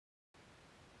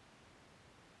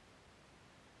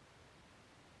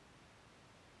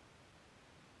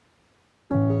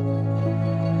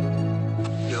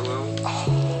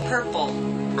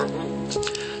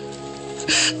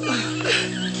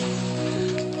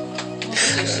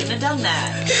I shouldn't have done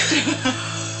that.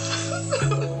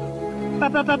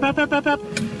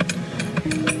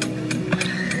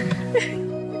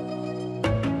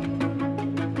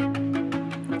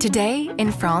 Today,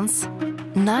 in France,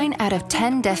 9 out of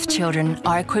 10 deaf children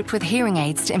are equipped with hearing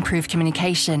aids to improve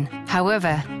communication.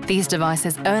 However, these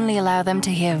devices only allow them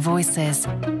to hear voices,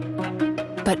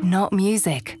 but not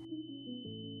music.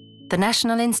 The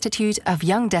National Institute of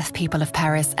Young Deaf People of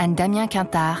Paris and Damien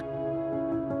Quintard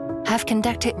have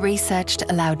conducted research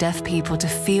to allow deaf people to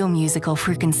feel musical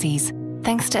frequencies,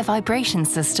 thanks to a vibration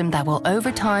system that will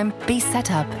over time be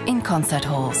set up in concert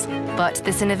halls. But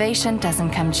this innovation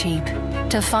doesn't come cheap.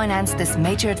 To finance this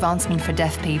major advancement for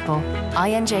deaf people,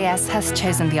 INJS has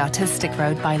chosen the artistic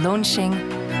road by launching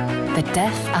the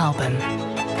Deaf Album.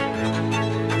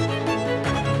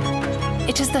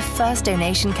 It is the first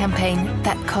donation campaign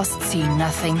that costs you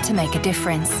nothing to make a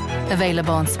difference.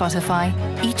 Available on Spotify,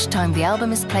 each time the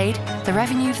album is played, the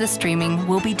revenue of the streaming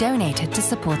will be donated to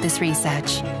support this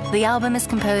research. The album is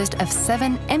composed of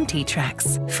 7 empty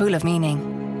tracks, full of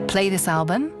meaning. Play this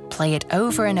album, play it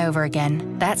over and over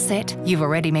again. That's it, you've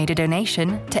already made a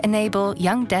donation to enable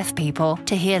young deaf people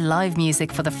to hear live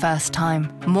music for the first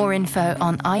time. More info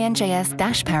on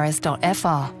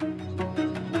INJS-Paris.fr.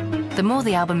 The more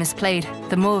the album is played,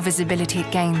 the more visibility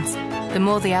it gains. The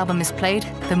more the album is played,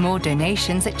 the more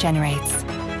donations it generates.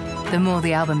 The more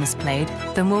the album is played,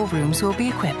 the more rooms will be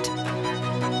equipped.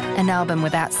 An album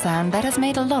without sound that has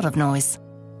made a lot of noise.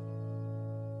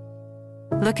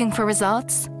 Looking for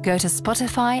results? Go to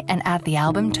Spotify and add the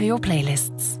album to your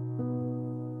playlists.